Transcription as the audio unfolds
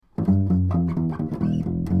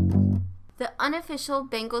unofficial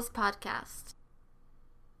Bengals podcast.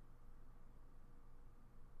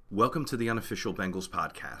 Welcome to the unofficial Bengals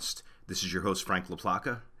podcast. This is your host, Frank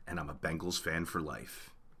LaPlaca, and I'm a Bengals fan for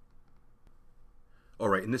life. All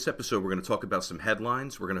right, in this episode, we're going to talk about some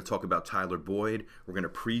headlines. We're going to talk about Tyler Boyd. We're going to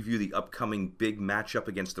preview the upcoming big matchup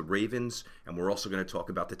against the Ravens, and we're also going to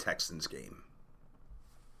talk about the Texans game.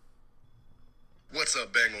 What's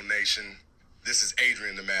up, Bengal Nation? This is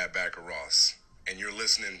Adrian the Mad Backer Ross, and you're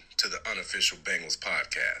listening to the unofficial Bengals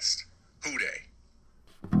podcast. Who dey?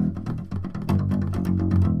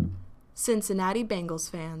 Cincinnati Bengals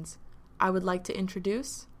fans, I would like to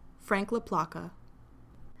introduce Frank LaPlaca.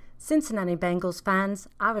 Cincinnati Bengals fans,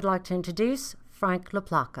 I would like to introduce Frank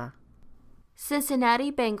LaPlaca.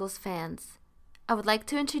 Cincinnati Bengals fans, I would like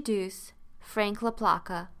to introduce Frank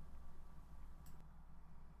LaPlaca.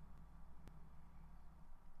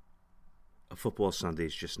 A football Sunday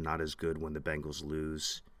is just not as good when the Bengals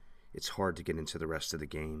lose. It's hard to get into the rest of the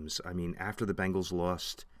games. I mean, after the Bengals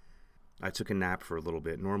lost, I took a nap for a little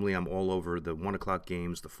bit. Normally I'm all over the 1 o'clock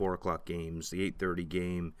games, the 4 o'clock games, the 8:30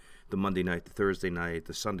 game, the Monday night, the Thursday night,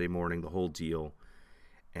 the Sunday morning, the whole deal.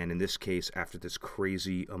 And in this case, after this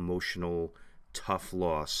crazy, emotional, tough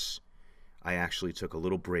loss, I actually took a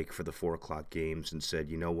little break for the 4 o'clock games and said,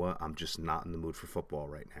 you know what, I'm just not in the mood for football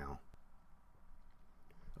right now.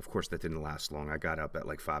 Of course, that didn't last long. I got up at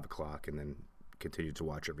like 5 o'clock and then continued to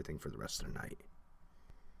watch everything for the rest of the night.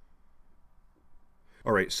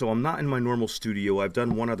 All right, so I'm not in my normal studio. I've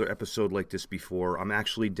done one other episode like this before. I'm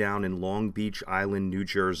actually down in Long Beach Island, New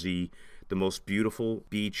Jersey, the most beautiful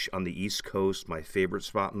beach on the East Coast, my favorite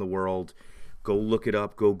spot in the world. Go look it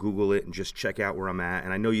up, go Google it, and just check out where I'm at.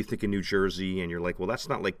 And I know you think of New Jersey, and you're like, well, that's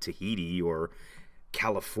not like Tahiti or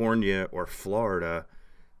California or Florida.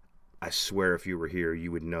 I swear if you were here,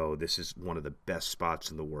 you would know this is one of the best spots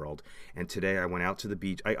in the world. And today I went out to the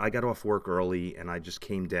beach. I got off work early, and I just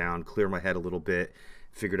came down, cleared my head a little bit,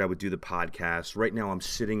 figured I would do the podcast. Right now I'm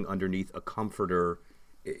sitting underneath a comforter.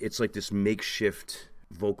 It's like this makeshift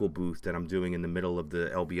vocal booth that I'm doing in the middle of the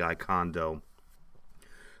LBI condo.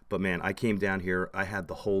 But man, I came down here, I had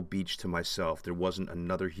the whole beach to myself. There wasn't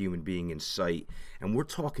another human being in sight. And we're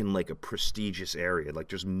talking like a prestigious area. Like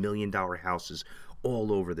there's $1 million houses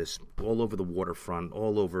all over the waterfront,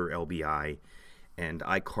 all over LBI. And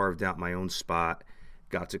I carved out my own spot,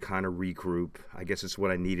 got to kind of regroup. I guess it's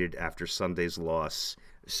what I needed after Sunday's loss.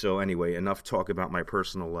 So anyway, enough talk about my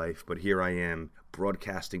personal life, but here I am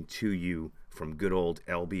broadcasting to you from good old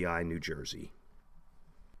LBI, New Jersey.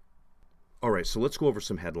 All right, so let's go over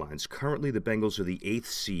some headlines. Currently, the Bengals are the 8th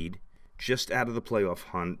seed, just out of the playoff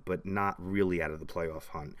hunt, but not really out of the playoff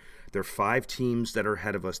hunt. There are 5 teams that are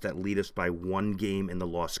ahead of us that lead us by 1 game in the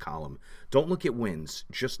loss column. Don't look at wins,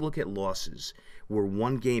 just look at losses. We're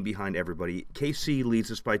 1 game behind everybody. KC leads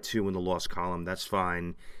us by 2 in the loss column. That's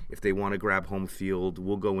fine. If they want to grab home field,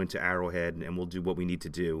 we'll go into Arrowhead and we'll do what we need to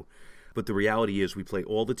do. But the reality is we play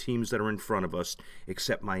all the teams that are in front of us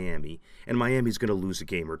except Miami. And Miami's going to lose a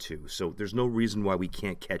game or two. So there's no reason why we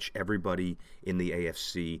can't catch everybody in the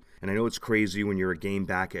AFC. And I know it's crazy when you're a game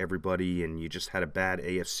back at everybody and you just had a bad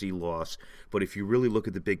AFC loss. But if you really look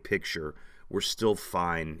at the big picture, we're still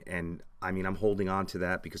fine. And I mean, I'm holding on to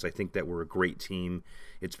that because I think that we're a great team.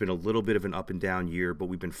 It's been a little bit of an up and down year, but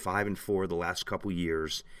we've been 5-4 the last couple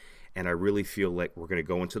years. And I really feel like we're going to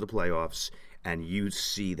go into the playoffs and you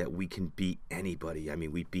see that we can beat anybody. I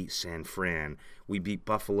mean, we beat San Fran. We beat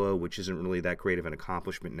Buffalo, which isn't really that great of an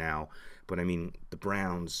accomplishment now. But, I mean, the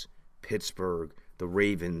Browns, Pittsburgh, the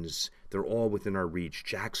Ravens, they're all within our reach.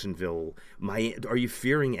 Jacksonville. Are you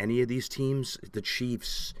fearing any of these teams? The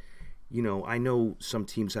Chiefs. You know, I know some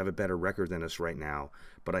teams have a better record than us right now,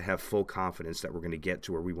 but I have full confidence that we're going to get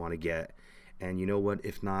to where we want to get. And you know what?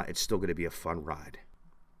 If not, it's still going to be a fun ride.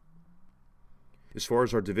 As far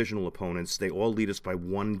as our divisional opponents, they all lead us by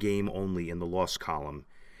 1 game only in the loss column.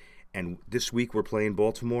 And this week we're playing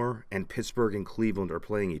Baltimore, and Pittsburgh and Cleveland are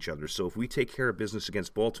playing each other. So if we take care of business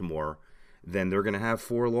against Baltimore, then they're going to have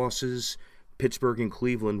 4 losses. Pittsburgh and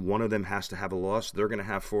Cleveland, one of them has to have a loss. They're going to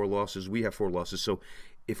have 4 losses. We have 4 losses. So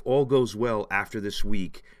if all goes well after this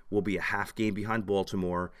week, we'll be a half game behind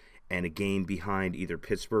Baltimore and a game behind either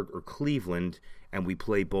Pittsburgh or Cleveland, and we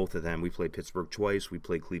play both of them. We play Pittsburgh twice, we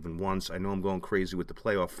play Cleveland once. I know I'm going crazy with the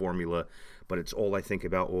playoff formula, but it's all I think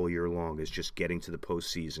about all year long is just getting to the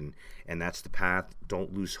postseason, and that's the path.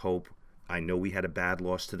 Don't lose hope. I know we had a bad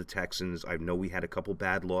loss to the Texans. I know we had a couple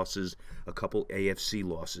bad losses, a couple AFC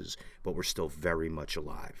losses, but we're still very much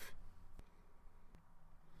alive.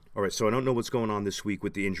 All right, so I don't know what's going on this week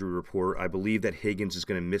with the injury report. I believe that Higgins is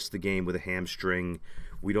going to miss the game with a hamstring.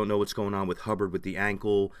 We don't know what's going on with Hubbard with the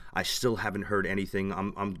ankle. I still haven't heard anything.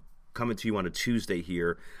 I'm coming to you on a Tuesday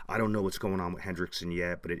here. I don't know what's going on with Hendrickson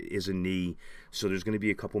yet, but it is a knee, so there's going to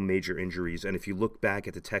be a couple major injuries. And if you look back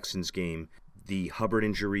at the Texans game, the Hubbard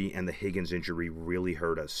injury and the Higgins injury really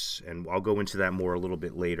hurt us. And I'll go into that more a little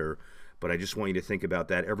bit later, but I just want you to think about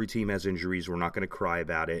that. Every team has injuries. We're not going to cry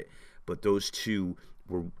about it, but those two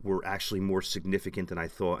were actually more significant than I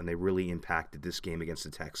thought, and they really impacted this game against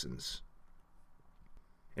the Texans.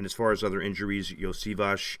 And as far as other injuries,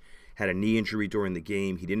 Josivas had a knee injury during the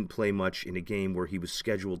game. He didn't play much in a game where he was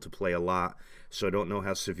scheduled to play a lot, so I don't know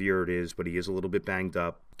how severe it is, but he is a little bit banged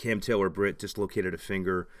up. Cam Taylor-Britt dislocated a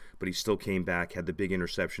finger, but he still came back, had the big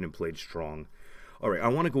interception, and played strong. All right, I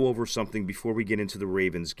want to go over something before we get into the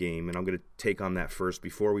Ravens game, and I'm going to take on that first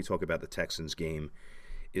before we talk about the Texans game,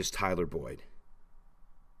 is Tyler Boyd.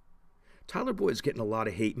 Tyler Boyd's getting a lot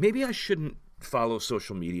of hate. Maybe I shouldn't follow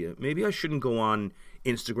social media. Maybe I shouldn't go on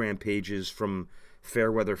Instagram pages from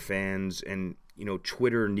Fairweather fans and,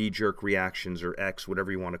 Twitter knee-jerk reactions or X,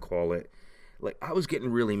 whatever you want to call it. Like, I was getting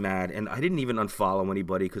really mad, and I didn't even unfollow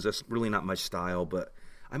anybody because that's really not my style, but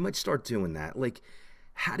I might start doing that. Like,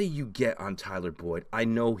 how do you get on Tyler Boyd? I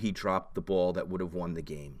know he dropped the ball that would have won the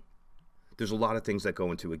game. There's a lot of things that go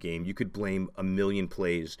into a game. You could blame a million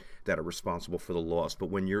plays that are responsible for the loss, but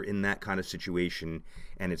when you're in that kind of situation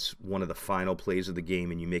and it's one of the final plays of the game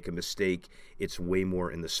and you make a mistake, it's way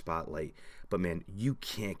more in the spotlight. But man, you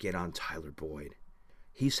can't get on Tyler Boyd.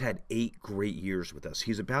 He's had 8 great years with us.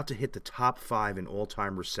 He's about to hit the top 5 in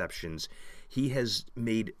all-time receptions. He has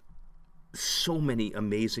made so many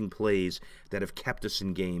amazing plays that have kept us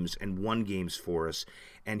in games and won games for us,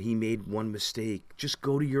 and he made one mistake. Just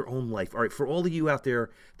go to your own life. All right, for all of you out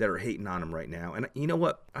there that are hating on him right now, and you know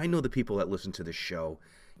what? I know the people that listen to this show,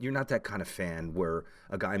 you're not that kind of fan where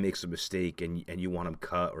a guy makes a mistake and you want him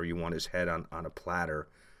cut or you want his head on a platter.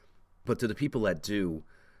 But to the people that do,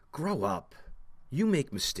 grow up. You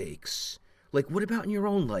make mistakes. Like, what about in your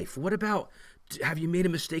own life? What about, have you made a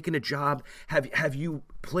mistake in a job? Have you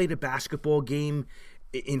played a basketball game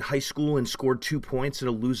in high school and scored 2 points in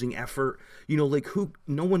a losing effort?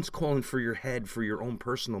 No one's calling for your head for your own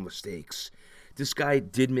personal mistakes. This guy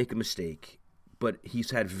did make a mistake, but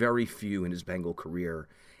he's had very few in his Bengal career.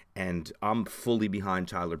 And I'm fully behind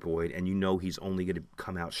Tyler Boyd, and he's only going to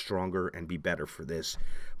come out stronger and be better for this.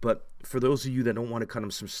 But for those of you that don't want to cut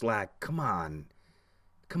him some slack, come on,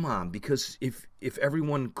 because if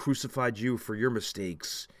everyone crucified you for your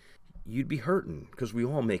mistakes, you'd be hurting, because we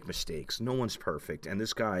all make mistakes. No one's perfect, and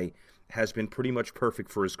this guy has been pretty much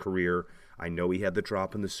perfect for his career. I know he had the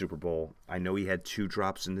drop in the Super Bowl. I know he had 2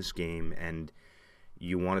 drops in this game, and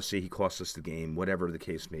you want to say he cost us the game, whatever the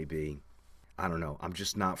case may be. I don't know. I'm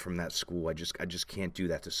just not from that school. I just can't do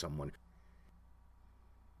that to someone.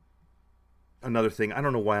 Another thing, I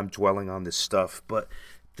don't know why I'm dwelling on this stuff, but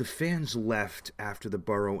the fans left after the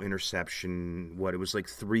Burrow interception. It was like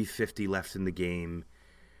 3:50 left in the game.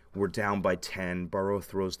 We're down by 10. Burrow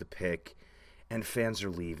throws the pick, and fans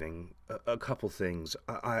are leaving. A couple things.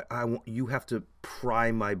 You have to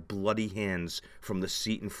pry my bloody hands from the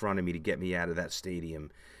seat in front of me to get me out of that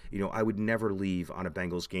stadium. I would never leave on a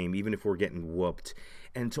Bengals game, even if we're getting whooped.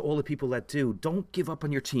 And to all the people that do, don't give up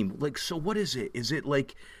on your team. Like, so what is it? Is it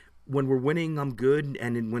like when we're winning, I'm good,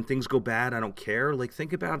 and then when things go bad, I don't care? Like,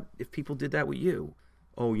 think about if people did that with you.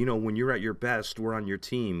 Oh, when you're at your best, we're on your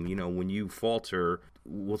team. When you falter,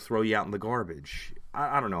 we'll throw you out in the garbage.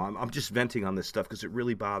 I don't know. I'm just venting on this stuff because it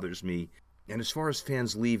really bothers me. And as far as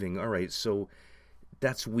fans leaving, all right, so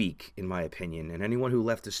that's weak, in my opinion. And anyone who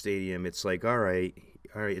left the stadium, it's like, all right,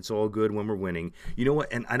 it's all good when we're winning. You know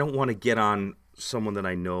what? And I don't want to get on someone that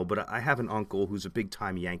I know, but I have an uncle who's a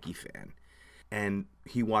big-time Yankee fan. And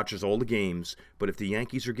he watches all the games, but if the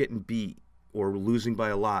Yankees are getting beat or losing by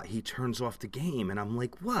a lot, he turns off the game. And I'm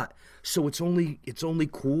like, what? So it's only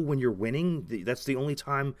cool when you're winning? That's the only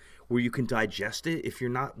time where you can digest it? If you're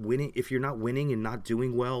not winning and not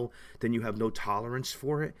doing well, then you have no tolerance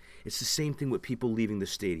for it? It's the same thing with people leaving the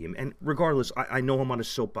stadium. And regardless, I know I'm on a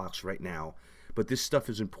soapbox right now, but this stuff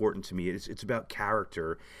is important to me. It's about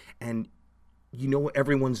character. And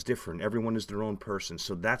everyone's different. Everyone is their own person.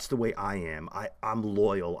 So that's the way I am. I'm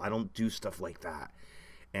loyal. I don't do stuff like that.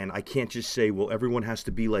 And I can't just say, well, everyone has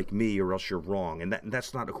to be like me or else you're wrong. And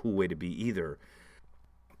that's not a cool way to be either.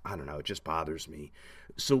 I don't know. It just bothers me.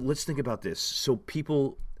 So let's think about this. So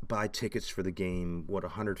people buy tickets for the game,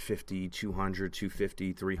 $150, $200,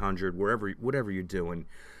 $250, $300, whatever you're doing.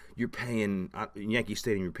 You're paying, in Yankee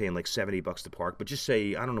Stadium, you're paying like $70 to park. But just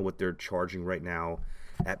say, I don't know what they're charging right now.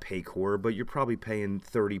 at Paycor, but you're probably paying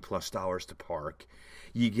 $30+ to park.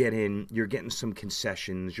 You get in, you're getting some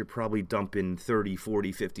concessions. You're probably dumping 30,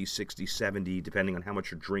 40, 50, 60, 70, depending on how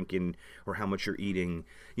much you're drinking or how much you're eating.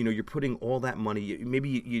 You know, you're putting all that money.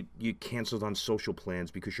 Maybe you canceled on social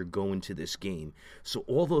plans because you're going to this game. So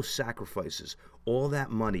all those sacrifices, all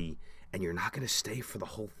that money, and you're not going to stay for the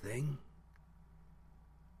whole thing?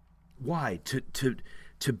 Why?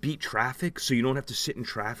 To beat traffic so you don't have to sit in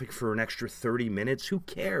traffic for an extra 30 minutes? Who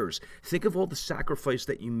cares? Think of all the sacrifice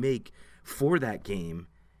that you make for that game,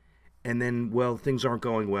 and then, well, things aren't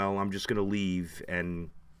going well, I'm just going to leave,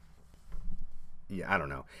 and yeah, I don't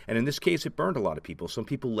know. And in this case, it burned a lot of people. Some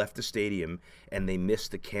people left the stadium, and they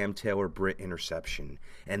missed the Cam Taylor-Britt interception,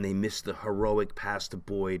 and they missed the heroic pass to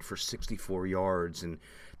Boyd for 64 yards, and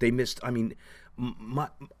they missed, I mean,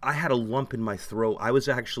 I had a lump in my throat. I was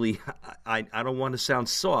actually, I don't want to sound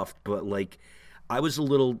soft, but like, I was a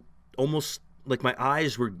little, almost like my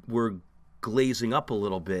eyes were glazing up a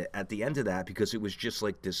little bit at the end of that, because it was just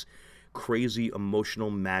like this crazy, emotional,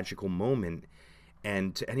 magical moment.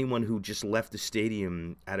 And to anyone who just left the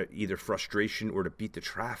stadium out of either frustration or to beat the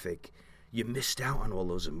traffic, you missed out on all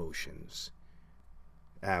those emotions.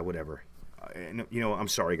 Whatever. You know, I'm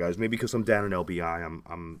sorry, guys. Maybe because I'm down in LBI,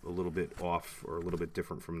 I'm a little bit off or a little bit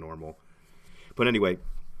different from normal. But anyway,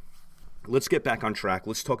 let's get back on track.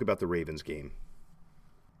 Let's talk about the Ravens game.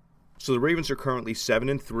 So the Ravens are currently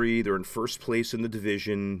 7-3. They're in first place in the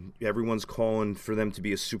division. Everyone's calling for them to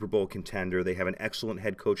be a Super Bowl contender. They have an excellent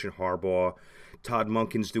head coach in Harbaugh. Todd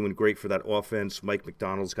Monken's doing great for that offense. Mike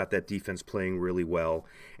McDonald's got that defense playing really well.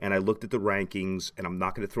 And I looked at the rankings, and I'm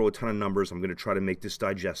not going to throw a ton of numbers. I'm going to try to make this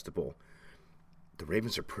digestible. The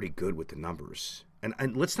Ravens are pretty good with the numbers.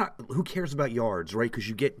 And let's not, who cares about yards, right? Because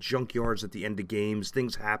you get junk yards at the end of games.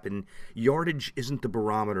 Things happen. Yardage isn't the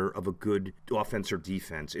barometer of a good offense or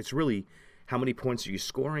defense. It's really how many points are you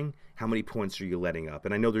scoring, how many points are you letting up.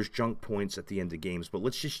 And I know there's junk points at the end of games, but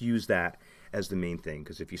let's just use that as the main thing.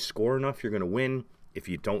 Because if you score enough, you're going to win. If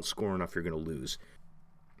you don't score enough, you're going to lose.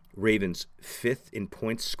 Ravens 5th in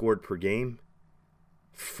points scored per game,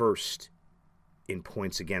 1st in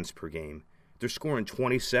points against per game. They're scoring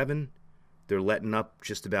 27. They're letting up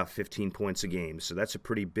just about 15 points a game, so that's a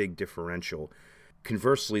pretty big differential.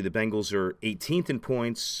 Conversely, the Bengals are 18th in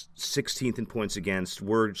points, 16th in points against.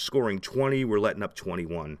 We're scoring 20, we're letting up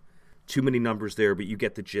 21. Too many numbers there, but you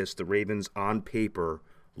get the gist. The Ravens, on paper,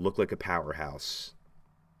 look like a powerhouse.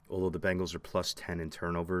 Although the Bengals are plus 10 in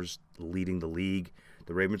turnovers, leading the league,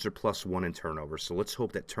 the Ravens are plus 1 in turnovers, so let's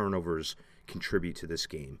hope that turnovers contribute to this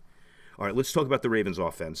game. All right, let's talk about the Ravens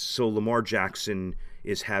offense. So Lamar Jackson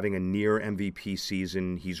is having a near MVP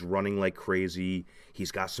season. He's running like crazy.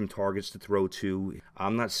 He's got some targets to throw to.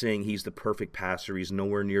 I'm not saying he's the perfect passer. He's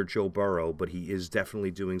nowhere near Joe Burrow, but he is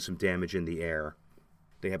definitely doing some damage in the air.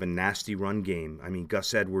 They have a nasty run game. I mean,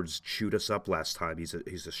 Gus Edwards chewed us up last time. He's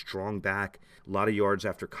a strong back, a lot of yards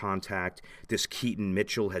after contact. This Keaton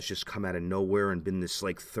Mitchell has just come out of nowhere and been this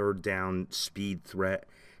like third down speed threat.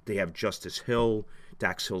 They have Justice Hill,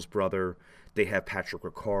 Dax Hill's brother. They have Patrick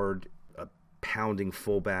Ricard, a pounding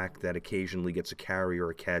fullback that occasionally gets a carry or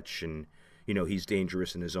a catch, and, you know, he's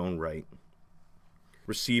dangerous in his own right.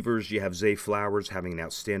 Receivers, you have Zay Flowers having an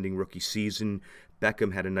outstanding rookie season.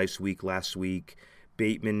 Beckham had a nice week last week.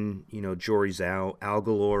 Bateman, you know, Jory's out.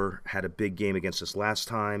 Algalore had a big game against us last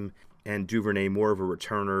time. And Duvernay, more of a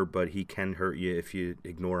returner, but he can hurt you if you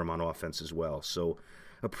ignore him on offense as well. So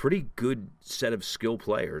a pretty good set of skill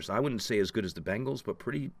players. I wouldn't say as good as the Bengals, but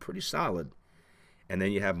pretty solid. And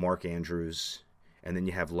then you have Mark Andrews, and then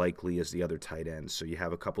you have Likely as the other tight end. So you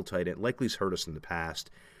have a couple tight ends. Likely's hurt us in the past.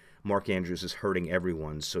 Mark Andrews is hurting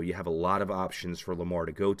everyone. So you have a lot of options for Lamar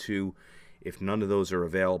to go to. If none of those are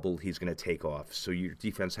available, he's going to take off. So your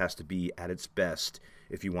defense has to be at its best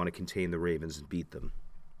if you want to contain the Ravens and beat them.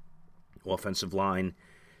 Offensive line,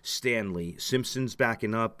 Stanley. Simpson's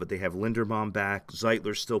backing up, but they have Linderbaum back.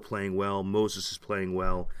 Zeitler's still playing well. Moses is playing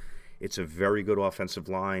well. It's a very good offensive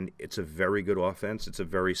line. It's a very good offense. It's a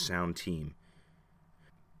very sound team.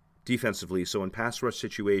 Defensively, so in pass rush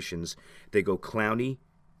situations, they go Clowney,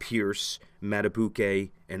 Pierce, Matabuke,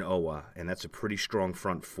 and Owa, and that's a pretty strong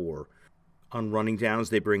front four. On running downs,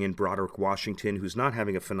 they bring in Broderick Washington, who's not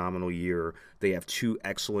having a phenomenal year. They have 2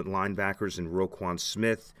 excellent linebackers in Roquan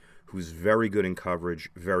Smith, who's very good in coverage,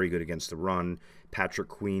 very good against the run. Patrick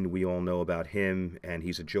Queen, we all know about him, and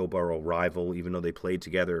he's a Joe Burrow rival. Even though they played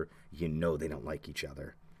together, you know they don't like each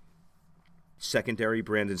other. Secondary,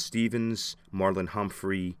 Brandon Stevens, Marlon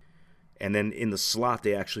Humphrey, and then in the slot,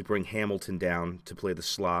 they actually bring Hamilton down to play the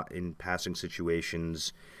slot in passing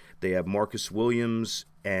situations. They have Marcus Williams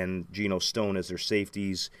and Geno Stone as their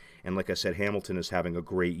safeties, And like I said, Hamilton is having a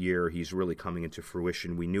great year. He's really coming into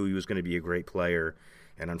fruition. We knew he was going to be a great player,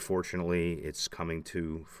 and unfortunately, it's coming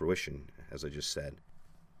to fruition, as I just said.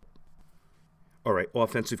 All right,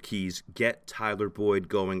 offensive keys. Get Tyler Boyd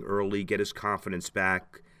going early. Get his confidence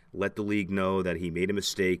back. Let the league know that he made a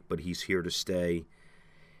mistake, but he's here to stay.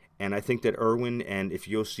 And I think that Irwin, and if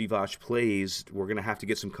Josivach plays, we're going to have to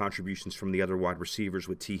get some contributions from the other wide receivers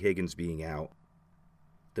with T. Higgins being out.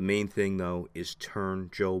 The main thing, though, is turn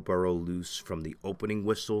Joe Burrow loose from the opening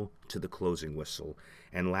whistle to the closing whistle.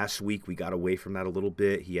 And last week, we got away from that a little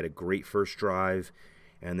bit. He had a great first drive,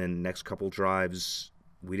 and then the next couple drives,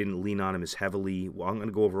 we didn't lean on him as heavily. Well, I'm going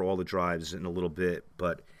to go over all the drives in a little bit,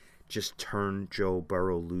 but just turn Joe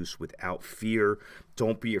Burrow loose without fear.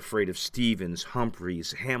 Don't be afraid of Stevens,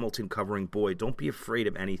 Humphreys, Hamilton covering Boyd. Don't be afraid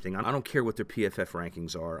of anything. I don't care what their PFF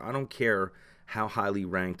rankings are. I don't care how highly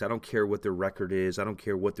ranked. I don't care what their record is. I don't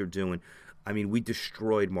care what they're doing. I mean, we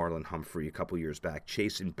destroyed Marlon Humphrey a couple years back.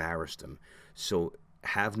 Chase embarrassed him. So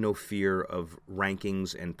have no fear of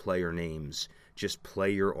rankings and player names. Just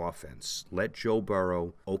play your offense. Let Joe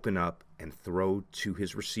Burrow open up and throw to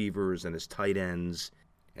his receivers and his tight ends.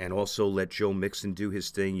 And also let Joe Mixon do his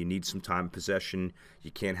thing. You need some time possession.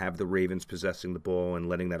 You can't have the Ravens possessing the ball and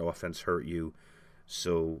letting that offense hurt you.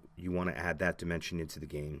 So you want to add that dimension into the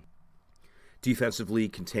game. Defensively,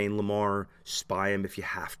 contain Lamar. Spy him if you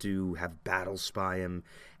have to. Have Battle spy him.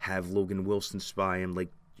 Have Logan Wilson spy him.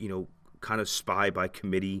 Kind of spy by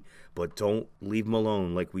committee. But don't leave him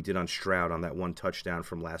alone like we did on Stroud on that one touchdown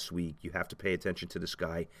from last week. You have to pay attention to this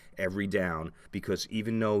guy every down. Because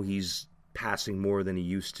even though he's passing more than he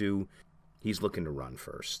used to, he's looking to run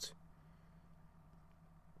first.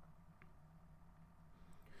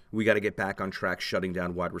 We got to get back on track shutting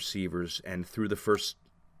down wide receivers, and through the first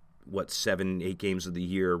 7-8 games of the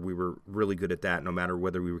year, we were really good at that. No matter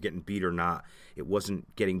whether we were getting beat or not, it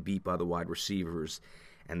wasn't getting beat by the wide receivers.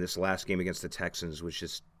 And this last game against the Texans was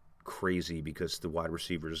just crazy because the wide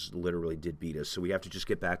receivers literally did beat us. So we have to just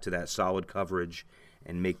get back to that solid coverage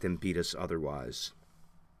and make them beat us otherwise.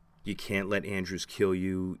 You can't let Andrews kill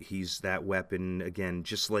you. He's that weapon. Again,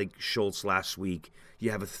 just like Schultz last week,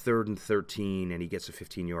 you have a 3rd and 13 and he gets a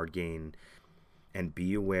 15-yard gain. And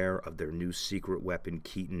be aware of their new secret weapon,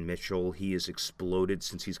 Keaton Mitchell. He has exploded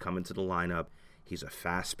since he's come into the lineup. He's a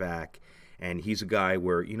fast back. And he's a guy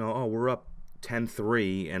where, we're up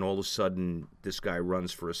 10-3, and all of a sudden this guy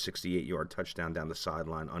runs for a 68-yard touchdown down the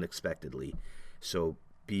sideline unexpectedly. So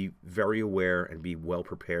be very aware and be well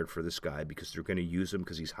prepared for this guy because they're going to use him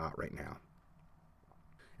because he's hot right now.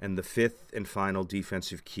 And the 5th and final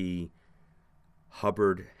defensive key,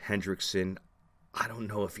 Hubbard, Hendrickson. I don't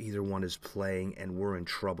know if either one is playing, and we're in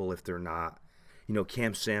trouble if they're not.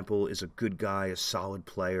 Cam Sample is a good guy, a solid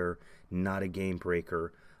player, not a game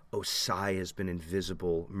breaker. Osai has been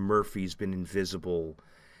invisible. Murphy's been invisible.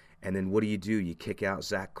 And then what do? You kick out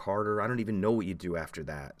Zach Carter? I don't even know what you do after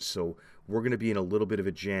that. So we're going to be in a little bit of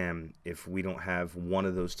a jam if we don't have one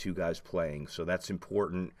of those two guys playing. So that's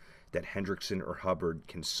important that Hendrickson or Hubbard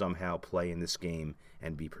can somehow play in this game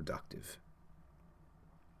and be productive.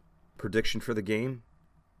 Prediction for the game,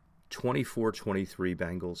 24-23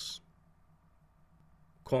 Bengals.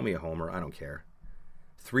 Call me a homer, I don't care.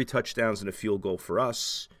 3 touchdowns and a field goal for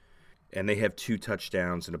us, and they have 2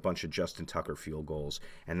 touchdowns and a bunch of Justin Tucker field goals.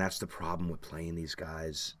 And that's the problem with playing these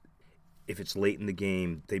guys. If it's late in the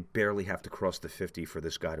game, they barely have to cross the 50 for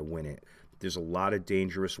this guy to win it. There's a lot of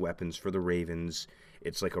dangerous weapons for the Ravens.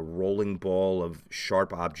 It's like a rolling ball of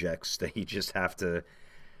sharp objects that you just have to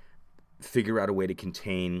figure out a way to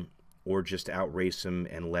contain or just outrace him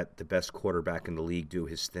and let the best quarterback in the league do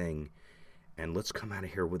his thing. And let's come out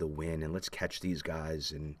of here with a win, and let's catch these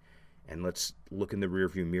guys, and let's look in the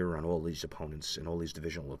rearview mirror on all these opponents and all these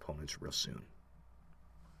divisional opponents real soon.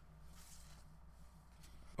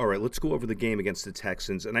 All right, let's go over the game against the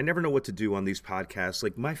Texans. And I never know what to do on these podcasts.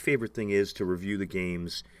 Like, my favorite thing is to review the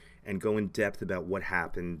games and go in depth about what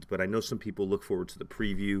happened. But I know some people look forward to the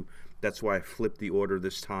preview. That's why I flipped the order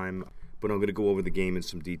this time. But I'm going to go over the game in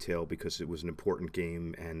some detail because it was an important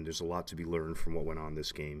game and there's a lot to be learned from what went on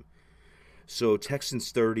this game. So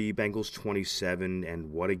Texans 30, Bengals 27,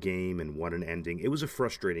 and what a game and what an ending. It was a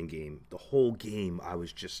frustrating game. The whole game I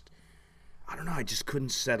just couldn't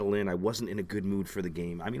settle in. I wasn't in a good mood for the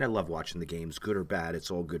game. I mean, I love watching the games, good or bad.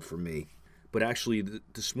 It's all good for me. But actually,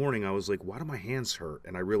 this morning I was like, why do my hands hurt?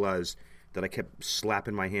 And I realized that I kept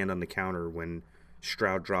slapping my hand on the counter when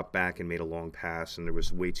Stroud dropped back and made a long pass, and there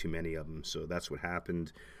was way too many of them. So that's what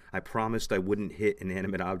happened. I promised I wouldn't hit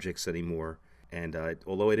inanimate objects anymore. And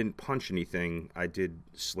although I didn't punch anything, I did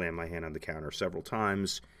slam my hand on the counter several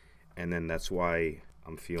times. And then that's why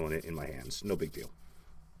I'm feeling it in my hands. No big deal.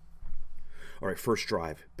 All right, first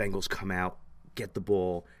drive. Bengals come out, get the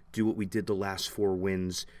ball, do what we did the last 4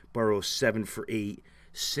 wins. Burrow 7 for 8,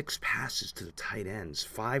 6 passes to the tight ends,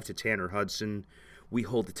 5 to Tanner Hudson. We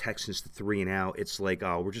hold the Texans to 3 and out. It's like,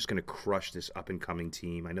 oh, we're just going to crush this up-and-coming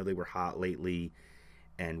team. I know they were hot lately,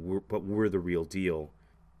 but we're the real deal.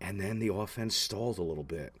 And then the offense stalled a little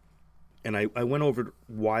bit. And I went over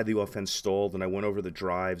why the offense stalled, and I went over the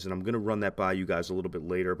drives, and I'm going to run that by you guys a little bit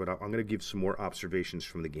later, but I'm going to give some more observations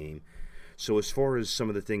from the game. So as far as some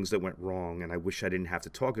of the things that went wrong, and I wish I didn't have to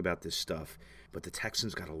talk about this stuff, but the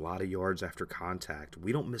Texans got a lot of yards after contact.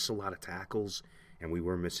 We don't miss a lot of tackles, and we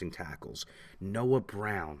were missing tackles. Noah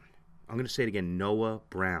Brown. I'm going to say it again, Noah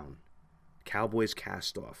Brown. Cowboys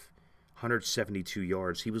cast-off. 172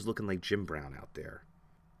 yards. He was looking like Jim Brown out there.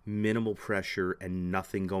 Minimal pressure and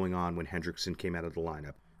nothing going on when Hendrickson came out of the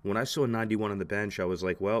lineup. When I saw 91 on the bench, I was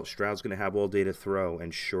like, well, Stroud's going to have all day to throw,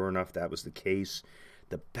 and sure enough, that was the case.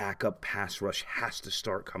 The backup pass rush has to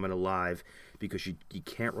start coming alive because you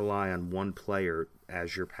can't rely on one player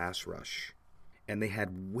as your pass rush. And they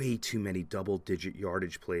had way too many double-digit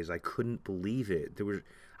yardage plays. I couldn't believe it. There were,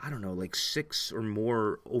 I don't know, like 6 or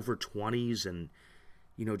more over 20s and,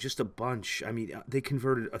 just a bunch. I mean, they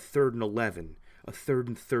converted a 3rd and 11, a 3rd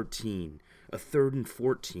and 13, a 3rd and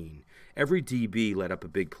 14. Every DB let up a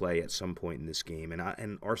big play at some point in this game,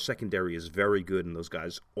 and our secondary is very good, and those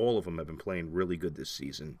guys, all of them have been playing really good this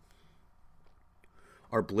season.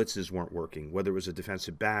 Our blitzes weren't working. Whether it was a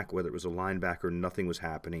defensive back, whether it was a linebacker, nothing was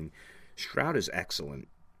happening. Stroud is excellent.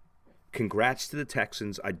 Congrats to the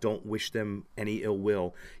Texans. I don't wish them any ill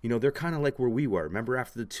will. They're kind of like where we were. Remember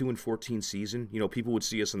after the 2-14 season? People would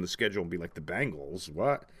see us on the schedule and be like, the Bengals?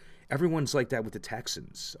 What? Everyone's like that with the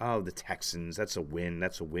Texans. Oh, the Texans, that's a win.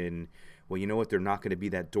 That's a win. Well, you know what? They're not going to be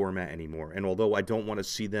that doormat anymore. And although I don't want to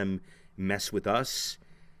see them mess with us,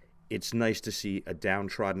 it's nice to see a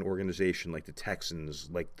downtrodden organization like the Texans,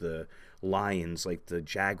 like the Lions, like the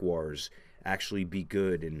Jaguars actually be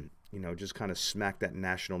good and, just kind of smack that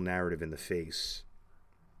national narrative in the face.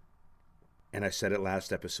 And I said it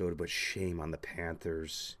last episode, but shame on the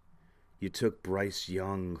Panthers. You took Bryce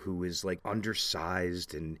Young, who is like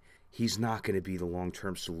undersized, and he's not going to be the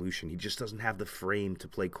long-term solution. He just doesn't have the frame to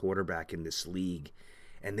play quarterback in this league.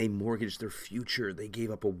 And they mortgaged their future. They gave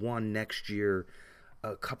up a 1 next year,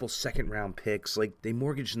 a couple second-round picks. Like, they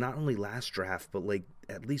mortgaged not only last draft, but like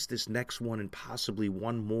at least this next one and possibly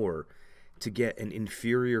one more to get an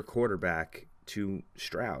inferior quarterback to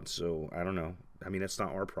Stroud. So, I don't know. I mean, that's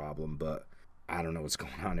not our problem, but I don't know what's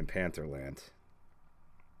going on in Pantherland.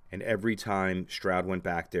 And every time Stroud went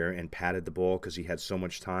back there and patted the ball because he had so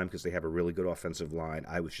much time because they have a really good offensive line,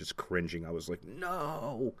 I was just cringing. I was like,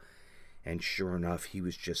 no. And sure enough, he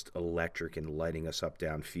was just electric and lighting us up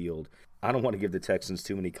downfield. I don't want to give the Texans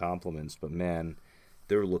too many compliments, but man,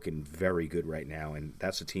 they're looking very good right now, and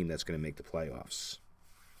that's a team that's going to make the playoffs.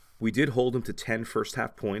 We did hold them to 10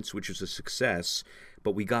 first-half points, which was a success,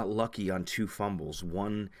 but we got lucky on 2 fumbles.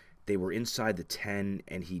 One, they were inside the 10,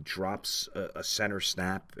 and he drops a center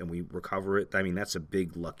snap, and we recover it. I mean, that's a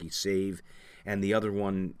big lucky save. And the other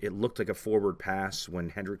one, it looked like a forward pass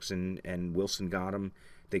when Hendrickson and Wilson got him.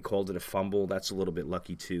 They called it a fumble. That's a little bit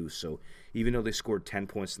lucky, too. So even though they scored 10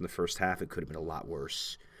 points in the first half, it could have been a lot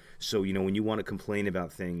worse. So, when you want to complain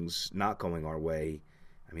about things not going our way,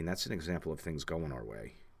 I mean, that's an example of things going our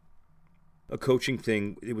way. A coaching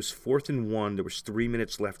thing, it was 4th and 1. There was 3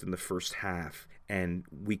 minutes left in the first half, and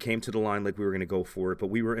we came to the line like we were going to go for it, but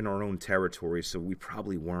we were in our own territory, so we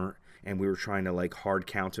probably weren't, and we were trying to hard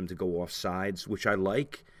count him to go off sides, which I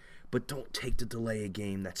like, but don't take the delay a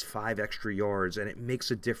game. That's 5 extra yards, and it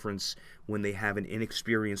makes a difference when they have an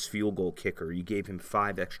inexperienced field goal kicker. You gave him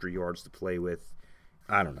 5 extra yards to play with.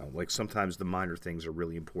 I don't know, sometimes the minor things are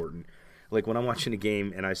really important. Like when I'm watching a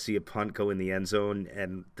game and I see a punt go in the end zone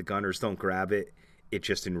and the Gunners don't grab it, it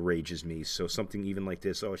just enrages me. So something even like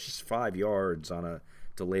this, it's just 5 yards on a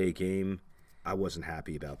delay game, I wasn't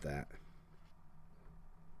happy about that.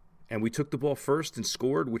 And we took the ball first and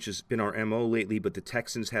scored, which has been our MO lately, but the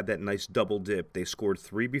Texans had that nice double dip. They scored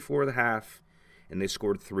 3 before the half, and they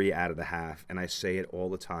scored 3 out of the half. And I say it all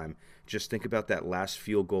the time. Just think about that last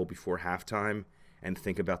field goal before halftime and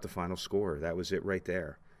think about the final score. That was it right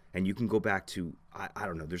there. And you can go back to, I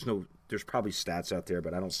don't know, there's probably stats out there,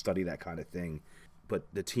 but I don't study that kind of thing.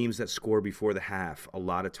 But the teams that score before the half, a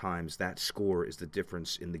lot of times that score is the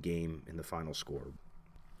difference in the game, in the final score.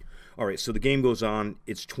 All right, so the game goes on.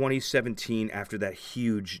 It's 2017 after that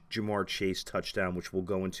huge Jamar Chase touchdown, which we'll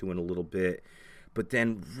go into in a little bit. But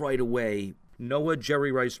then right away, Noah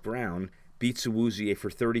Jerry Rice Brown beats Awuzie for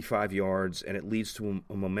 35 yards, and it leads to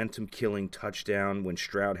a momentum-killing touchdown when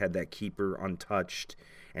Stroud had that keeper untouched,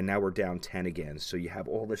 and now we're down 10 again. So you have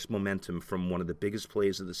all this momentum from one of the biggest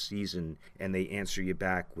plays of the season, and they answer you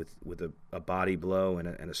back with a body blow and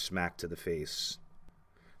a smack to the face.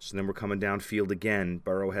 So then we're coming downfield again.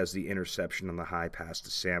 Burrow has the interception on the high pass to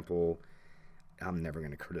Sample. I'm never going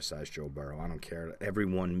to criticize Joe Burrow. I don't care.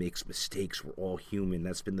 Everyone makes mistakes. We're all human.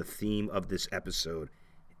 That's been the theme of this episode.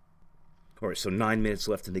 All right, so 9 minutes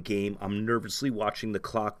left in the game. I'm nervously watching the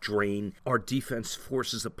clock drain. Our defense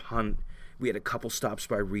forces a punt. We had a couple stops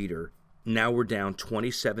by Reeder. Now we're down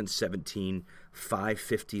 27-17,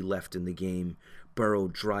 5:50 left in the game. Burrow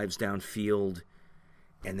drives downfield,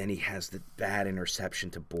 and then he has the bad interception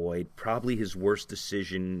to Boyd. Probably his worst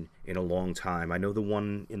decision in a long time. I know the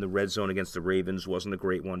one in the red zone against the Ravens wasn't a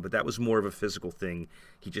great one, but that was more of a physical thing.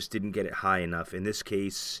 He just didn't get it high enough. In this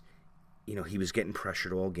case, he was getting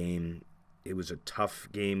pressured all game. It was a tough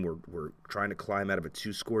game. We're trying to climb out of a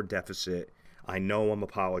 2-score deficit. I know I'm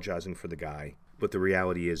apologizing for the guy, but the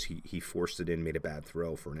reality is he forced it in, made a bad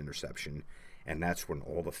throw for an interception, and that's when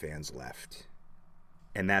all the fans left.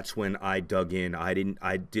 And that's when I dug in. I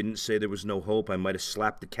didn't say there was no hope. I might have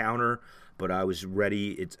slapped the counter, but I was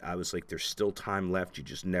ready. I was like, there's still time left. You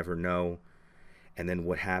just never know. And then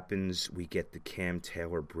what happens? We get the Cam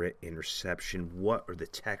Taylor-Britt interception. What are the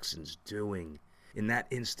Texans doing? In that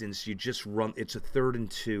instance, you just run. It's a 3rd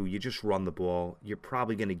and 2. You just run the ball. You're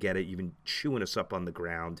probably going to get it. You've been chewing us up on the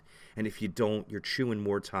ground. And if you don't, you're chewing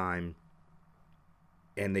more time.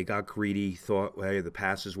 And they got greedy, thought, hey, the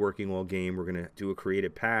pass is working all game. We're going to do a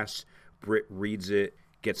creative pass. Britt reads it,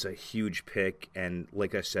 gets a huge pick. And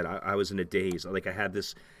like I said, I was in a daze. Like I had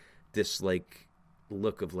this like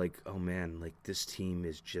look of like, oh man, like this team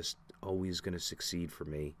is just always going to succeed for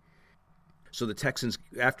me. So the Texans,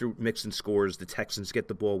 after Mixon scores, the Texans get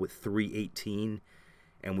the ball with 3:18,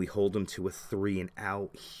 and we hold them to a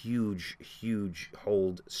 3-and-out. Huge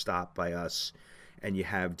hold stop by us. And you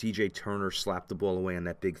have DJ Turner slap the ball away on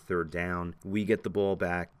that big 3rd down. We get the ball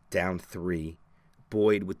back, down 3.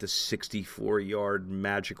 Boyd with the 64-yard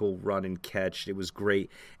magical run and catch. It was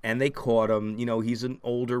great. And they caught him. He's an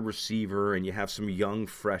older receiver, and you have some young,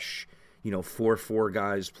 fresh 4-4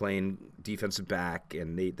 guys playing defensive back,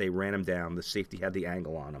 and they ran him down. The safety had the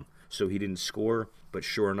angle on him. So he didn't score, but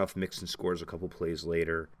sure enough, Mixon scores a couple plays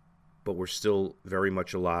later. But we're still very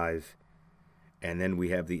much alive. And then we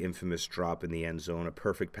have the infamous drop in the end zone, a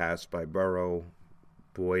perfect pass by Burrow.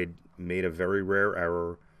 Boyd made a very rare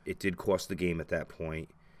error. It did cost the game at that point.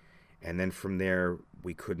 And then from there,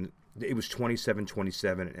 we couldn't. It was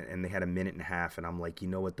 27-27, and they had a minute and a half. And I'm like, you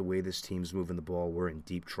know what? The way this team's moving the ball, we're in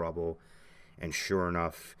deep trouble. And sure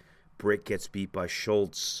enough, Britt gets beat by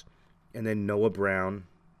Schultz. And then Noah Brown,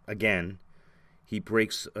 again, he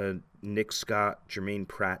breaks a Nick Scott, Jermaine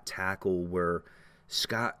Pratt tackle where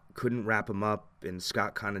Scott couldn't wrap him up, and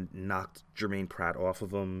Scott kind of knocked Jermaine Pratt off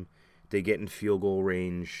of him. They get in field goal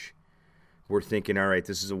range. We're thinking, all right,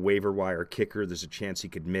 this is a waiver wire kicker. There's a chance he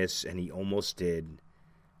could miss, and he almost did.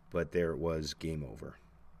 But there it was, game over.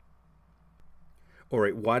 All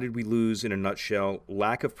right, why did we lose in a nutshell?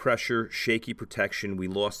 Lack of pressure, shaky protection. We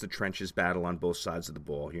lost the trenches battle on both sides of the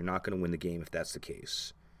ball. You're not going to win the game if that's the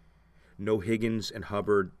case. No Higgins and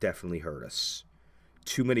Hubbard definitely hurt us.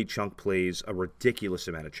 Too many chunk plays, a ridiculous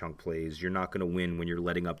amount of chunk plays. You're not going to win when you're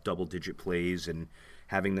letting up double-digit plays and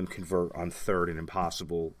having them convert on 3rd and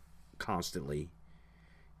impossible constantly.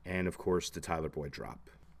 And, of course, the Tyler Boyd drop.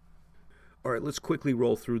 All right, let's quickly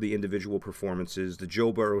roll through the individual performances. The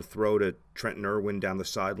Joe Burrow throw to Trenton Irwin down the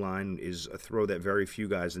sideline is a throw that very few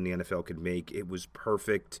guys in the NFL could make. It was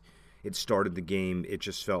perfect. It started the game. It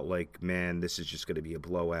just felt like, man, this is just going to be a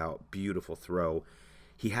blowout. Beautiful throw.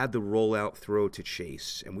 He had the rollout throw to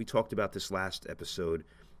Chase, and we talked about this last episode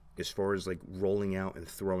as far as like rolling out and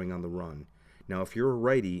throwing on the run. Now, if you're a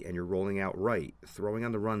righty and you're rolling out right, throwing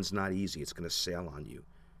on the run's not easy. It's going to sail on you.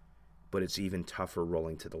 But it's even tougher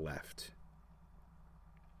rolling to the left.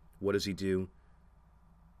 What does he do?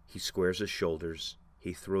 He squares his shoulders.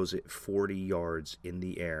 He throws it 40 yards in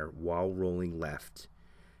the air while rolling left.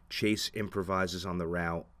 Chase improvises on the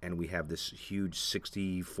route, and we have this huge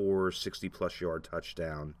 60-plus yard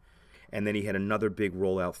touchdown. And then he had another big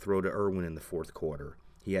rollout throw to Irwin in the 4th quarter.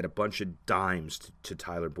 He had a bunch of dimes to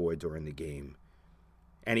Tyler Boyd during the game.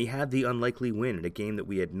 And he had the unlikely win in a game that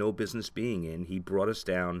we had no business being in. He brought us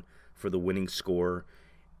down for the winning score.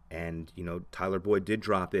 And, Tyler Boyd did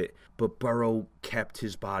drop it, but Burrow kept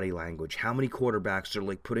his body language. How many quarterbacks are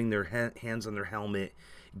like putting their hands on their helmet,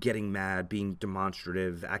 getting mad, being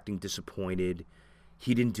demonstrative, acting disappointed?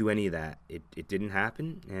 He didn't do any of that. It didn't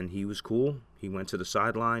happen, and he was cool. He went to the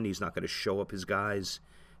sideline. He's not going to show up his guys.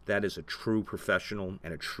 That is a true professional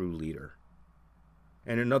and a true leader.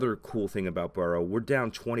 And another cool thing about Burrow, we're down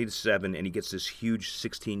 20-7, and he gets this huge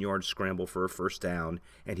 16-yard scramble for a first down,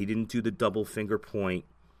 and he didn't do the double finger point.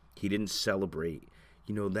 He didn't celebrate.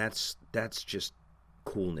 That's just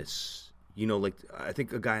coolness. Like I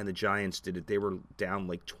think a guy in the Giants did it. They were down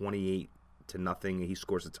like 28-0, and he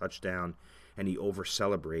scores a touchdown, and he over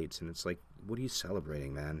celebrates, and it's like, what are you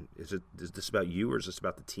celebrating, man? Is this about you, or is this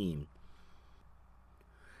about the team?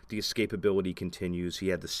 The escapability continues. He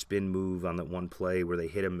had the spin move on that one play where they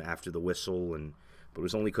hit him after the whistle, but it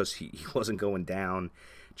was only because he wasn't going down.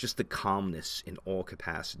 Just the calmness in all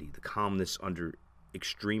capacity, the calmness under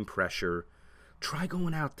extreme pressure. Try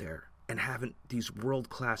going out there and having these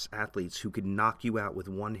world-class athletes who could knock you out with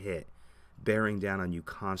one hit, bearing down on you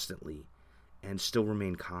constantly, and still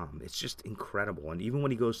remain calm. It's just incredible. And even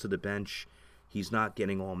when he goes to the bench, he's not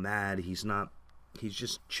getting all mad. He's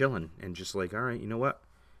just chilling and just like, all right, you know what?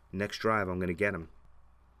 Next drive, I'm going to get him.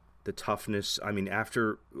 The toughness,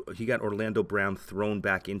 after he got Orlando Brown thrown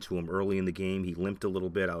back into him early in the game, he limped a little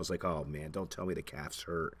bit. I was like, oh, man, don't tell me the calf's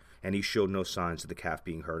hurt. And he showed no signs of the calf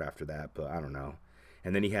being hurt after that, but I don't know.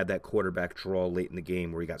 And then he had that quarterback draw late in the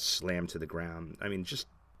game where he got slammed to the ground. Just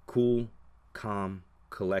cool, calm,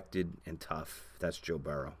 collected, and tough. That's Joe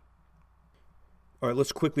Burrow. All right,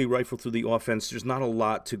 let's quickly rifle through the offense. There's not a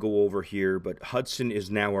lot to go over here, but Hudson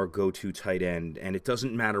is now our go-to tight end, and it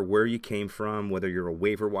doesn't matter where you came from, whether you're a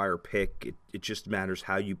waiver wire pick. It just matters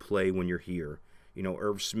how you play when you're here.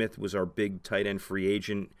 Irv Smith was our big tight end free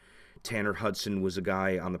agent. Tanner Hudson was a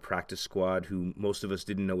guy on the practice squad who most of us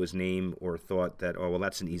didn't know his name or thought that, oh, well,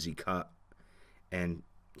 that's an easy cut. And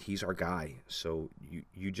he's our guy. So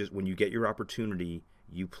you just, when you get your opportunity,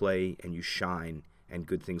 you play and you shine, and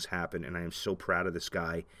good things happen, and I am so proud of this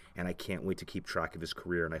guy, and I can't wait to keep track of his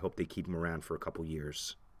career, and I hope they keep him around for a couple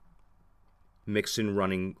years. Mixon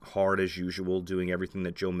running hard as usual, doing everything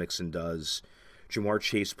that Joe Mixon does. Jamar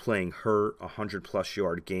Chase playing hurt, 100-plus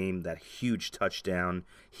yard game, that huge touchdown.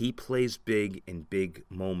 He plays big in big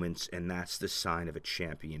moments, and that's the sign of a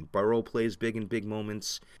champion. Burrow plays big in big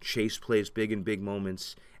moments. Chase plays big in big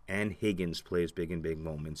moments. And Higgins plays big in big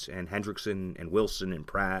moments. And Hendrickson and Wilson and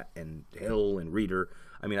Pratt and Hill and Reeder.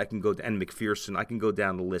 I can go, and McPherson. I can go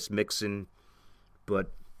down the list. Mixon,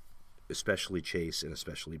 but especially Chase and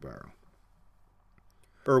especially Burrow.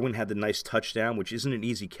 Irwin had the nice touchdown, which isn't an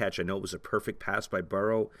easy catch. I know it was a perfect pass by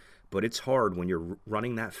Burrow, but it's hard when you're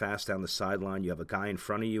running that fast down the sideline. You have a guy in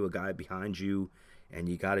front of you, a guy behind you, and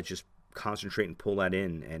you got to just concentrate and pull that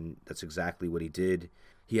in, and that's exactly what he did.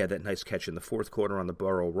 He had that nice catch in the fourth quarter on the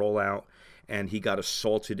Burrow rollout, and he got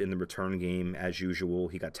assaulted in the return game as usual.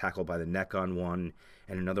 He got tackled by the neck on one,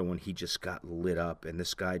 and another one he just got lit up, and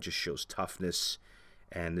this guy just shows toughness,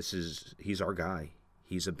 and he's our guy.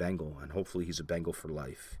 He's a Bengal, and hopefully he's a Bengal for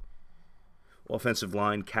life. Offensive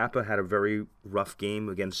line, Kappa had a very rough game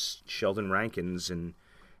against Sheldon Rankins, and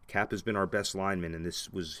Kappa's been our best lineman, and this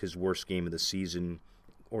was his worst game of the season.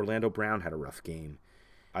 Orlando Brown had a rough game.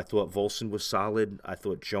 I thought Volson was solid. I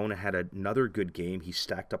thought Jonah had another good game. He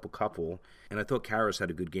stacked up a couple. And I thought Karras had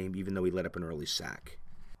a good game, even though he let up an early sack.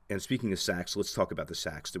 And speaking of sacks, let's talk about the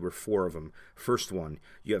sacks. There were 4 of them. First one,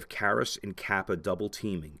 you have Karras and Kappa double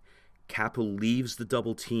teaming. Kappa leaves the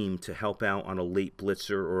double team to help out on a late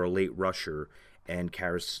blitzer or a late rusher, and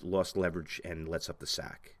Karras lost leverage and lets up the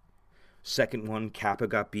sack. Second one, Kappa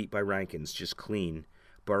got beat by Rankins, just clean.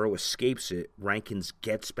 Burrow escapes it. Rankins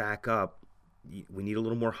gets back up. We need a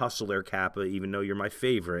little more hustle there, Kappa, even though you're my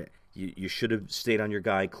favorite. You should have stayed on your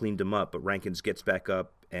guy, cleaned him up, but Rankins gets back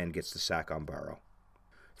up and gets the sack on Burrow.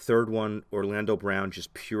 Third one, Orlando Brown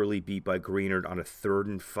just purely beat by Greenard on a 3rd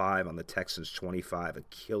and 5 on the Texans' 25, a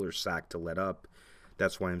killer sack to let up.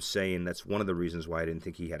 That's why I'm saying that's one of the reasons why I didn't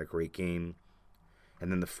think he had a great game.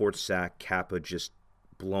 And then the 4th sack, Kappa just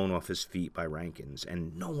blown off his feet by Rankins,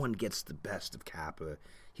 and no one gets the best of Kappa.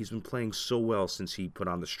 He's been playing so well since he put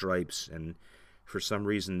on the stripes, and for some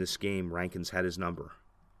reason this game, Rankins had his number.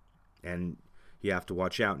 And you have to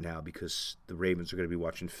watch out now because the Ravens are going to be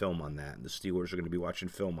watching film on that, and the Steelers are going to be watching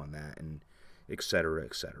film on that, and et cetera,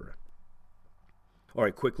 et cetera. All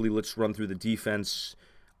right, quickly, let's run through the defense.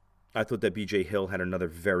 I thought that B.J. Hill had another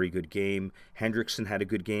very good game. Hendrickson had a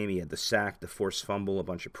good game. He had the sack, the forced fumble, a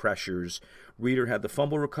bunch of pressures. Reeder had the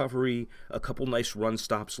fumble recovery, a couple nice run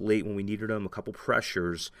stops late when we needed him, a couple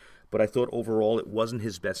pressures. But I thought overall it wasn't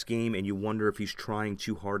his best game, and you wonder if he's trying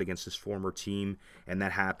too hard against his former team, and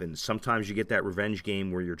that happens. Sometimes you get that revenge game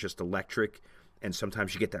where you're just electric, and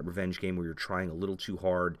sometimes you get that revenge game where you're trying a little too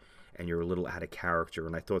hard, and you're a little out of character.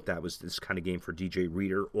 And I thought that was this kind of game for DJ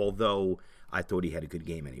Reader, although I thought he had a good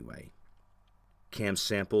game anyway. Cam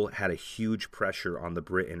Sample had a huge pressure on the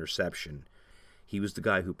Britt interception. He was the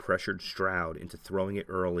guy who pressured Stroud into throwing it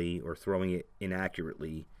early or throwing it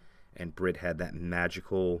inaccurately, and Britt had that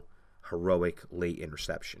magical, heroic late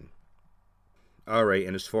interception. All right,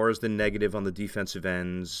 and as far as the negative on the defensive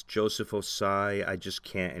ends, Joseph Osai, I just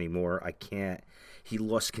can't anymore. I can't. He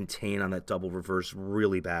lost contain on that double reverse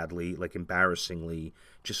really badly, like embarrassingly.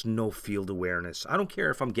 Just no field awareness. I don't care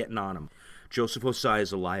if I'm getting on him. Joseph Osai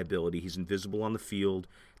is a liability. He's invisible on the field.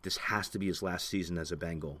 This has to be his last season as a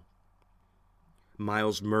Bengal.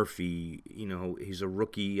 Miles Murphy, he's a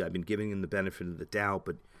rookie. I've been giving him the benefit of the doubt,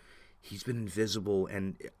 but he's been invisible,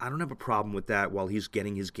 and I don't have a problem with that while he's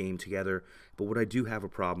getting his game together. But what I do have a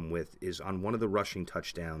problem with is on one of the rushing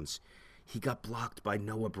touchdowns, he got blocked by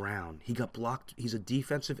Noah Brown. He got blocked. He's a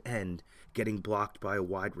defensive end getting blocked by a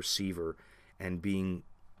wide receiver and being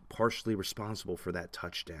partially responsible for that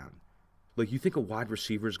touchdown. Like, you think a wide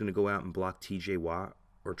receiver is going to go out and block TJ Watt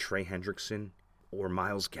or Trey Hendrickson or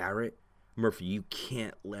Myles Garrett? Murphy, you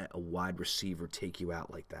can't let a wide receiver take you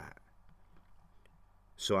out like that.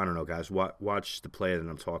 So I don't know, guys. Watch the play that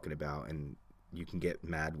I'm talking about, and you can get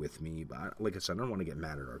mad with me. But like I said, I don't want to get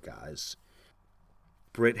mad at our guys.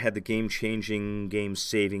 Britt had the game-changing,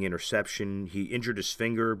 game-saving interception. He injured his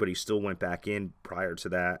finger, but he still went back in prior to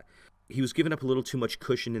that. He was giving up a little too much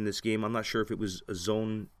cushion in this game. I'm not sure if it was a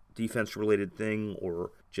zone defense-related thing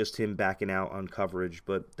or just him backing out on coverage,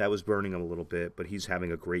 but that was burning him a little bit. But he's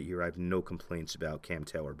having a great year. I have no complaints about Cam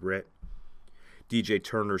Taylor-Britt. DJ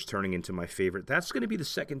Turner's turning into my favorite. That's going to be the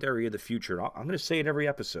secondary of the future. I'm going to say it every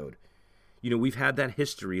episode. We've had that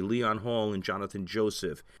history. Leon Hall and Jonathan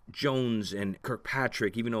Joseph, Jones and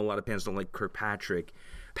Kirkpatrick, even though a lot of fans don't like Kirkpatrick,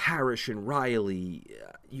 Parrish and Riley.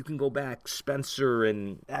 You can go back, Spencer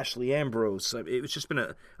and Ashley Ambrose. It's just been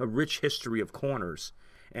a rich history of corners.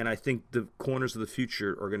 And I think the corners of the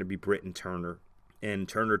future are going to be Britt and Turner. And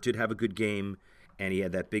Turner did have a good game. And he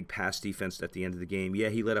had that big pass defense at the end of the game. Yeah,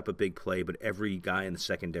 he let up a big play, but every guy in the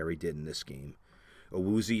secondary did in this game.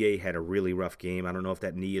 Awuzie had a really rough game. I don't know if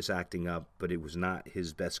that knee is acting up, but it was not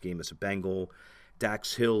his best game as a Bengal.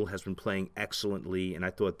 Dax Hill has been playing excellently, and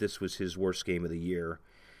I thought this was his worst game of the year.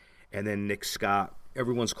 And then Nick Scott,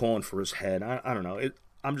 everyone's calling for his head. I don't know.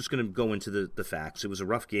 I'm just going to go into the facts. It was a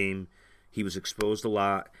rough game. He was exposed a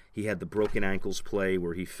lot. He had the broken ankles play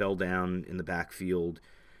where he fell down in the backfield.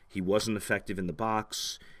 He wasn't effective in the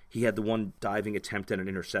box. He had the one diving attempt at an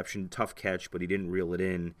interception, tough catch, but he didn't reel it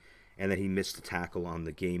in. And then he missed the tackle on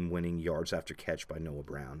the game-winning yards after catch by Noah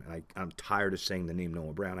Brown. And I'm tired of saying the name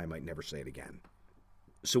Noah Brown. I might never say it again.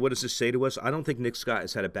 So what does this say to us? I don't think Nick Scott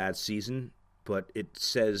has had a bad season, but it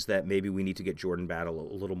says that maybe we need to get Jordan Battle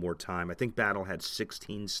a little more time. I think Battle had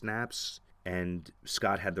 16 snaps, and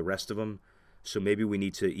Scott had the rest of them. So maybe we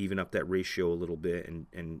need to even up that ratio a little bit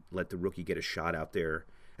and let the rookie get a shot out there,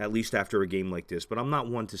 at least after a game like this. But I'm not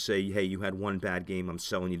one to say, hey, you had one bad game, I'm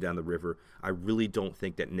selling you down the river. I really don't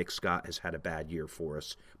think that Nick Scott has had a bad year for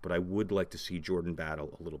us, but I would like to see Jordan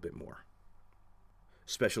Battle a little bit more.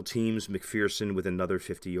 Special teams, McPherson with another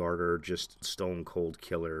 50-yarder, just stone cold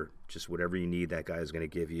killer. Just whatever you need, that guy is going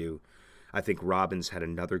to give you. I think Robbins had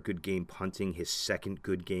another good game punting, his second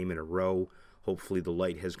good game in a row. Hopefully the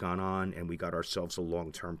light has gone on and we got ourselves a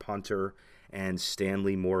long-term punter. And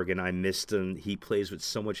Stanley Morgan, I missed him. He plays with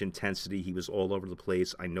so much intensity. He was all over the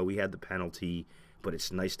place. I know he had the penalty, but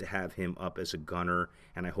it's nice to have him up as a gunner,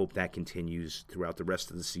 and I hope that continues throughout the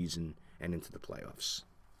rest of the season and into the playoffs.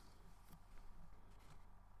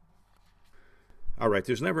 All right,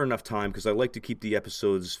 there's never enough time because I like to keep the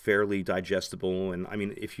episodes fairly digestible. And, I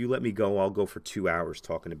mean, if you let me go, I'll go for 2 hours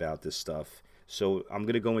talking about this stuff. So I'm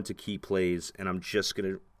going to go into key plays, and I'm just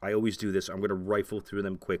going to, I always do this, I'm going to rifle through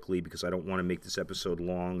them quickly because I don't want to make this episode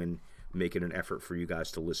long and make it an effort for you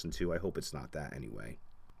guys to listen to. I hope it's not that anyway.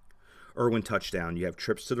 Irwin touchdown. You have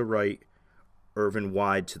trips to the right, Irvin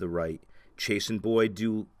wide to the right. Chase and Boyd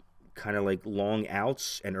do kind of like long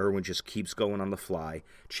outs, and Irwin just keeps going on the fly.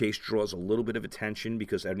 Chase draws a little bit of attention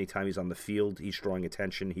because anytime he's on the field, he's drawing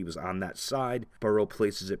attention. He was on that side. Burrow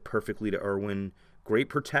places it perfectly to Irwin. Great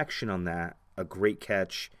protection on that. A great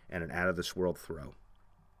catch, and an out-of-this-world throw.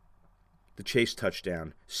 The Chase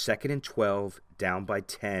touchdown. 2nd and 12, down by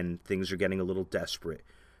 10. Things are getting a little desperate.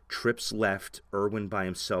 Trips left, Irwin by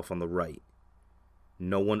himself on the right.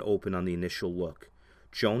 No one open on the initial look.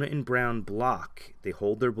 Jonah and Brown block. They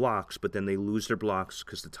hold their blocks, but then they lose their blocks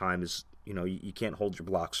because the time is, you can't hold your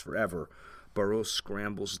blocks forever. Burrow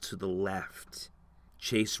scrambles to the left.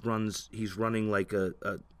 Chase runs, he's running like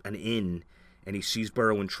an in, and he sees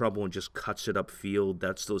Burrow in trouble and just cuts it upfield.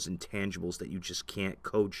 That's those intangibles that you just can't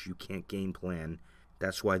coach, you can't game plan.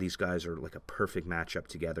 That's why these guys are like a perfect matchup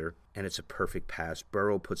together, and it's a perfect pass.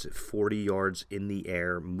 Burrow puts it 40 yards in the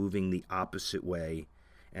air, moving the opposite way,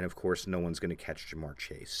 and of course no one's going to catch Jamar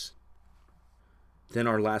Chase. Then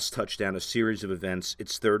our last touchdown, a series of events.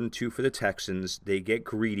 It's 3rd and 2 for the Texans. They get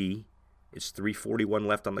greedy. It's 3:41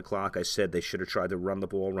 left on the clock. I said they should have tried to run the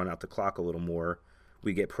ball, run out the clock a little more.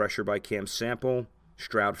 We get pressure by Cam Sample.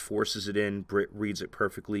 Stroud forces it in. Britt reads it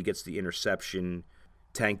perfectly, gets the interception.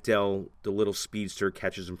 Tank Dell, the little speedster,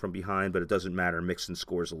 catches him from behind, but it doesn't matter. Mixon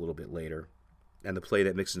scores a little bit later. And the play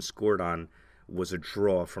that Mixon scored on was a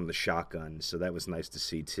draw from the shotgun, so that was nice to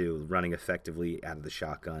see too, running effectively out of the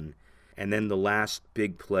shotgun. And then the last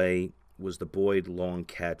big play was the Boyd long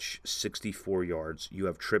catch, 64 yards. You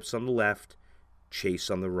have Trips on the left, Chase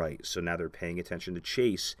on the right. So now they're paying attention to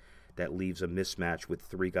Chase. That leaves a mismatch with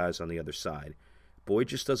 3 guys on the other side. Boyd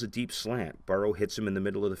just does a deep slant. Burrow hits him in the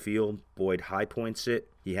middle of the field. Boyd high points it.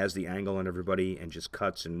 He has the angle on everybody and just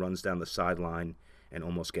cuts and runs down the sideline and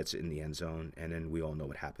almost gets it in the end zone. And then we all know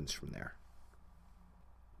what happens from there.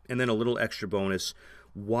 And then a little extra bonus.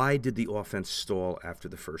 Why did the offense stall after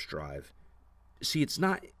the first drive? See, it's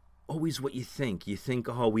not always what you think. You think,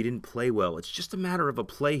 oh, we didn't play well. It's just a matter of a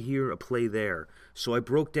play here, a play there. So I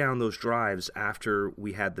broke down those drives after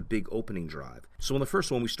we had the big opening drive. So in the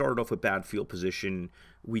first one, we started off with bad field position.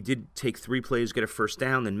 We did take 3 plays, get a first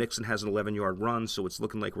down. Then Mixon has an 11-yard run, so it's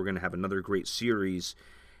looking like we're going to have another great series.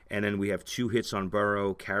 And then we have 2 hits on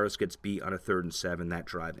Burrow. Karras gets beat on a 3rd and 7. That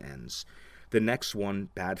drive ends. The next one,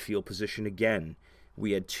 bad field position again.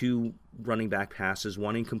 We had 2 running back passes,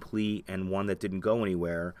 1 incomplete and 1 that didn't go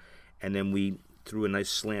anywhere. And then we threw a nice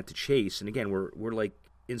slant to Chase. And again, we're like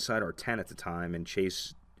inside our 10 at the time, and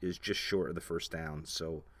Chase is just short of the first down.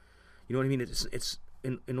 So, you know what I mean? It's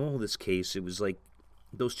in all this case, it was like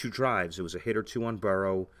those 2 drives. It was a hit or 2 on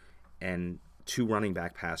Burrow and 2 running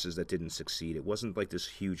back passes that didn't succeed. It wasn't like this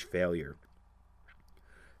huge failure.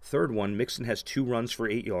 Third one, Mixon has 2 runs for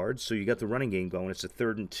 8 yards, so you got the running game going. It's a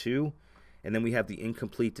 3rd and 2. And then we have the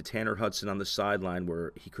incomplete to Tanner Hudson on the sideline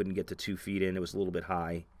where he couldn't get to 2 feet in. It was a little bit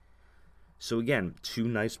high. So again, 2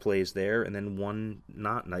 nice plays there, and then 1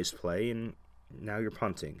 not nice play, and now you're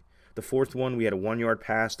punting. The 4th one, we had a 1-yard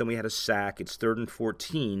pass, then we had a sack. It's 3rd and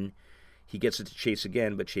 14. He gets it to Chase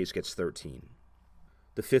again, but Chase gets 13.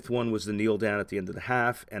 The 5th one was the kneel down at the end of the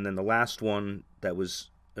half, and then the last one, that was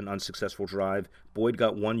an unsuccessful drive. Boyd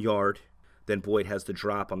got 1 yard. Then Boyd has the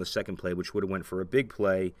drop on the second play, which would have went for a big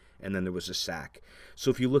play, and then there was a sack. So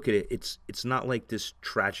if you look at it, it's not like this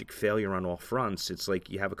tragic failure on all fronts. It's like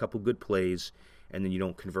you have a couple good plays, and then you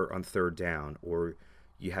don't convert on 3rd down, or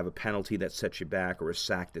you have a penalty that sets you back, or a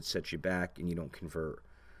sack that sets you back, and you don't convert.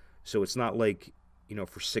 So it's not like,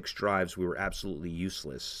 for 6 drives we were absolutely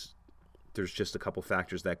useless. There's just a couple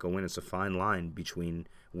factors that go in. It's a fine line between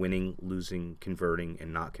winning, losing, converting,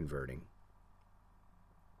 and not converting.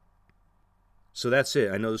 So that's it.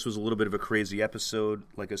 I know this was a little bit of a crazy episode.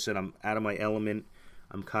 Like I said, I'm out of my element.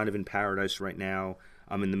 I'm kind of in paradise right now.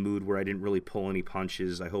 I'm in the mood where I didn't really pull any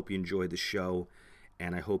punches. I hope you enjoyed the show,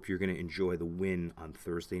 and I hope you're going to enjoy the win on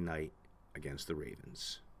Thursday night against the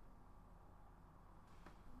Ravens.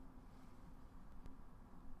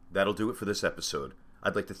 That'll do it for this episode.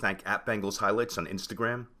 I'd like to thank @Bengals Highlights on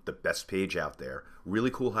Instagram, the best page out there.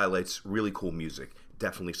 Really cool highlights, really cool music.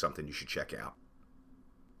 Definitely something you should check out.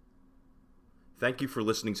 Thank you for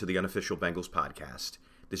listening to the Unofficial Bengals Podcast.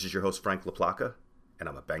 This is your host, Frank LaPlaca, and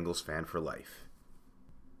I'm a Bengals fan for life.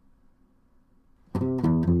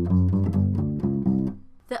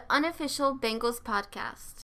 The Unofficial Bengals Podcast.